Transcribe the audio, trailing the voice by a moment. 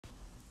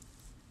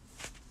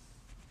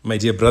My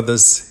dear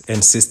brothers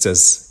and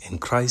sisters in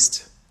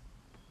Christ,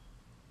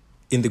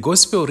 in the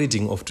gospel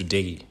reading of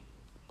today,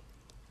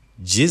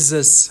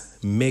 Jesus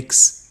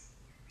makes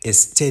a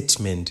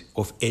statement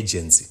of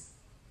urgency,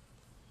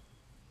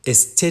 a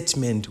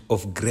statement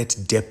of great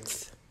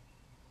depth,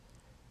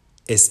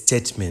 a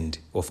statement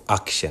of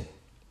action.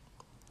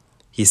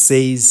 He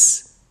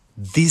says,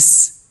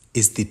 this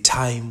is the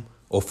time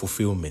of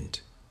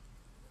fulfillment.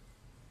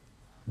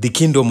 The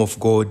kingdom of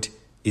God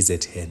is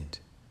at hand.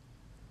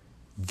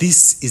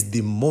 This is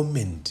the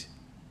moment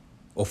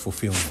of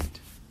fulfillment.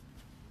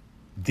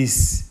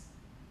 This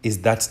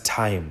is that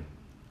time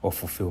of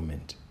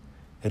fulfillment.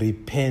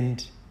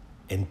 Repent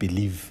and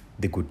believe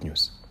the good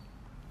news.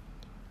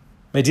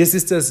 My dear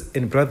sisters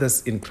and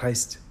brothers in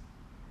Christ,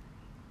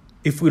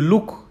 if we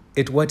look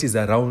at what is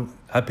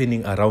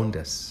happening around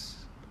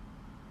us,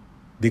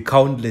 the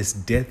countless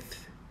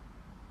death,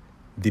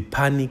 the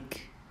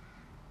panic,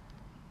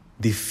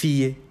 the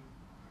fear,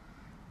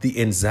 the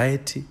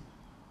anxiety,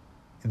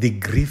 the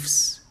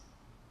griefs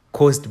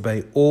caused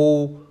by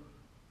all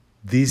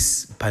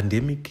this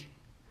pandemic,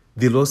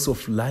 the loss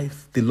of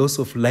life, the loss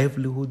of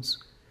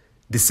livelihoods,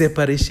 the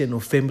separation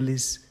of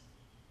families,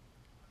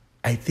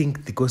 I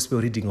think the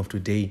gospel reading of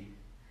today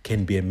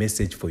can be a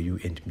message for you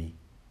and me.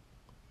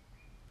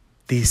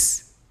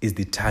 This is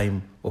the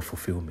time of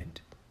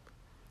fulfillment.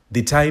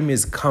 The time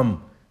has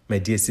come, my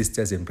dear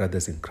sisters and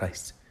brothers in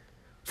Christ,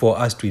 for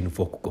us to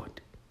invoke God.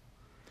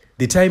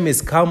 The time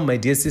has come, my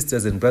dear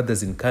sisters and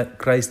brothers in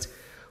Christ,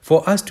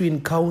 for us to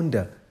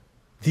encounter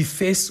the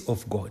face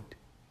of God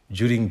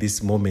during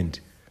this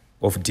moment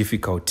of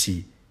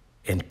difficulty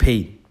and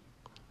pain.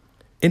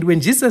 And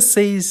when Jesus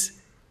says,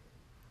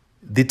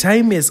 the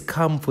time has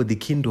come for the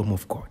kingdom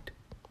of God,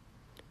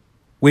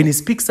 when he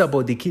speaks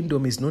about the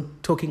kingdom, he's not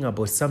talking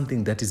about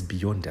something that is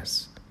beyond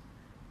us.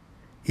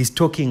 He's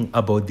talking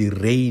about the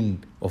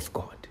reign of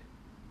God.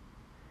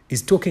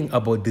 He's talking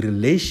about the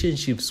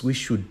relationships we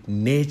should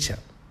nurture,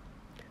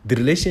 the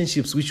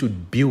relationships we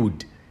should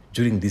build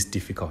during this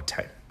difficult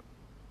time.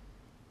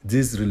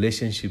 These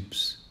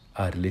relationships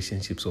are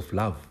relationships of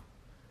love,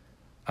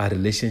 are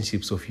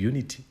relationships of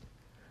unity,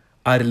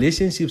 are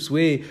relationships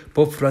where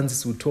Pope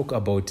Francis will talk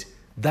about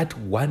that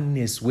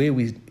oneness where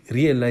we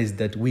realize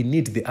that we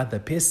need the other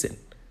person.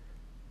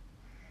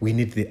 We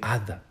need the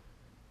other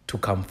to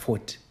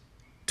comfort,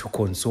 to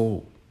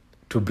console,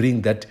 to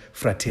bring that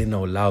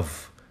fraternal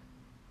love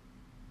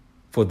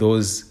for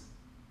those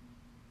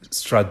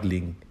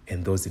struggling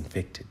and those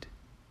infected.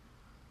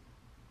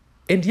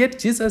 And yet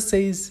Jesus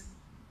says,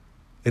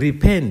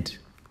 repent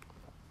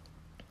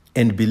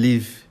and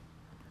believe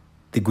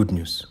the good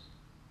news.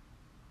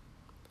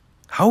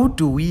 How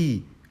do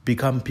we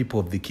become people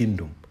of the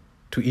kingdom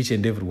to each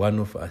and every one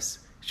of us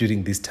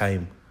during this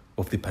time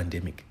of the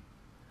pandemic?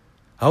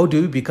 How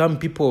do we become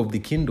people of the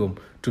kingdom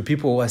to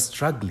people who are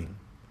struggling,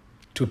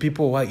 to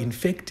people who are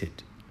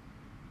infected,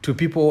 to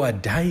people who are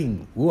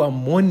dying, who are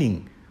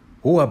mourning,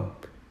 who are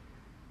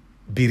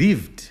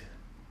bereaved?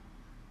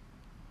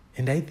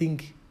 And I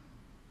think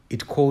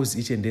it calls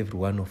each and every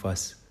one of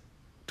us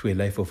to a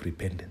life of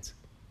repentance.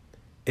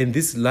 And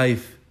this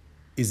life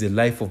is a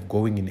life of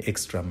going an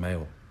extra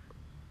mile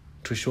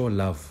to show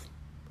love,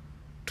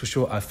 to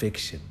show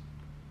affection,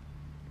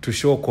 to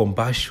show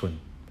compassion,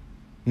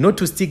 not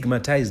to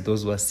stigmatize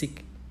those who are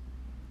sick,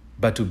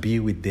 but to be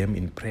with them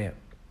in prayer,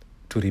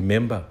 to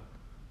remember,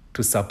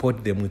 to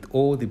support them with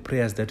all the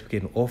prayers that we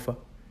can offer,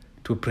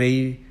 to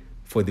pray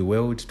for the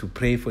world, to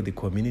pray for the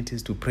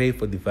communities, to pray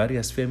for the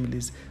various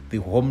families, the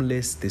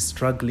homeless, the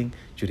struggling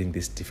during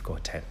this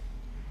difficult time.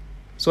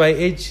 So I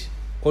urge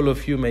all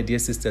of you, my dear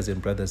sisters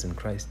and brothers in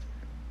Christ,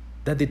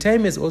 that the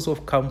time has also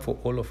come for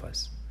all of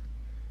us.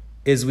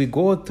 As we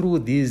go through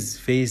these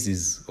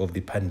phases of the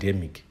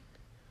pandemic,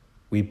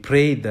 we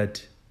pray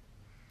that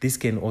this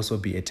can also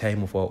be a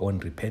time of our own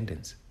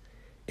repentance,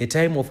 a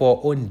time of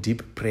our own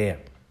deep prayer,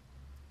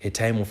 a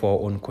time of our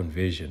own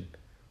conversion,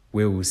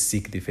 where we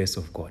seek the face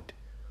of God,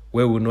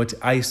 where we will not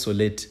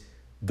isolate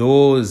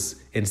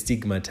those and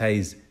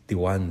stigmatize the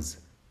ones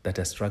that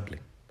are struggling,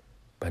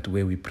 but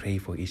where we pray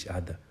for each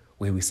other,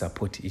 where we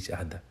support each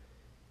other.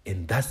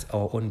 And that's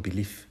our own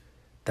belief,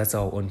 that's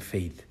our own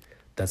faith,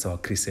 that's our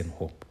Christian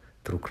hope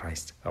through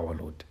Christ our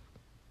Lord.